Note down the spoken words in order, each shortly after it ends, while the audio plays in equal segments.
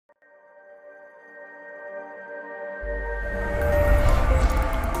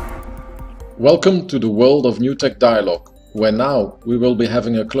Welcome to the world of Newtec Dialog, where now we will be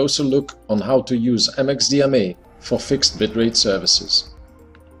having a closer look on how to use Mx-DMA for fixed bitrate services.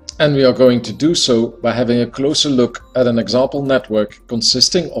 And we are going to do so by having a closer look at an example network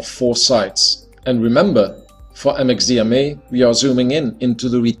consisting of 4 sites. And remember, for Mx-DMA we are zooming in into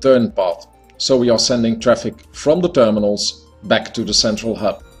the return path, so we are sending traffic from the terminals back to the central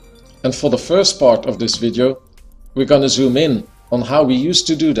hub. And for the first part of this video, we're going to zoom in on how we used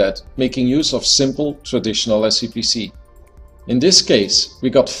to do that, making use of simple traditional SCPC. In this case, we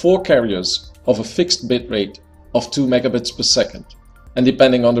got 4 carriers of a fixed bitrate of 2 megabits per second. And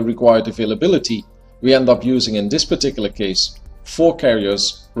depending on the required availability, we end up using, in this particular case, 4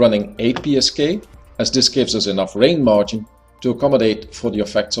 carriers running 8 PSK, as this gives us enough rain margin to accommodate for the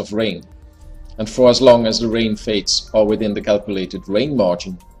effects of rain. And for as long as the rain fades are within the calculated rain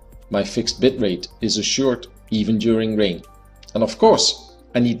margin, my fixed bitrate is assured even during rain. And of course,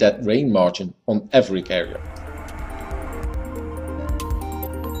 I need that rain margin on every carrier.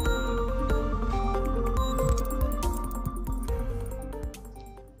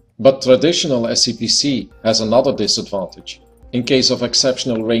 But traditional SCPC has another disadvantage. In case of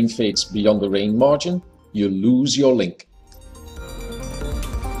exceptional rain fades beyond the rain margin, you lose your link.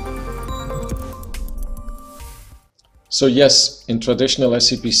 So yes, in traditional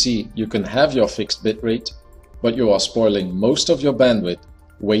SCPC you can have your fixed bitrate, but you are spoiling most of your bandwidth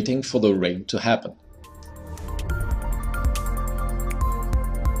waiting for the rain to happen.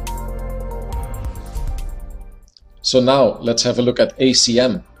 So now let's have a look at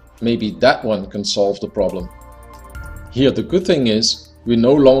ACM. Maybe that one can solve the problem. Here the good thing is we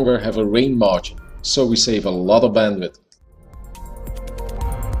no longer have a rain margin, so we save a lot of bandwidth.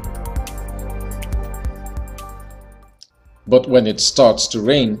 But when it starts to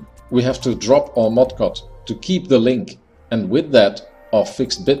rain, we have to drop our modcut to keep the link, and with that our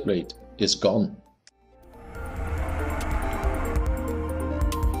fixed bitrate is gone.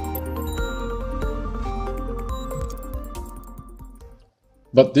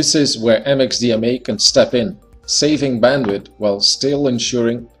 But this is where Mx-DMA can step in, saving bandwidth while still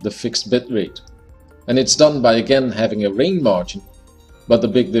ensuring the fixed bitrate. And it's done by again having a rain margin, but the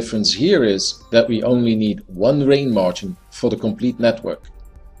big difference here is that we only need 1 rain margin for the complete network.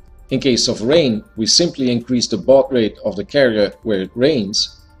 In case of rain, we simply increase the baud rate of the carrier where it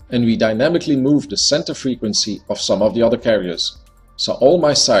rains, and we dynamically move the center frequency of some of the other carriers. So all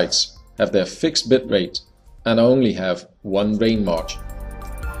my sites have their fixed bitrate and I only have 1 rain margin.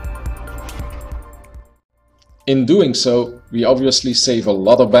 In doing so, we obviously save a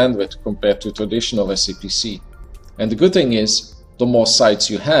lot of bandwidth compared to traditional SCPC. And the good thing is, the more sites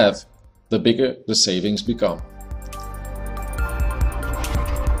you have, the bigger the savings become.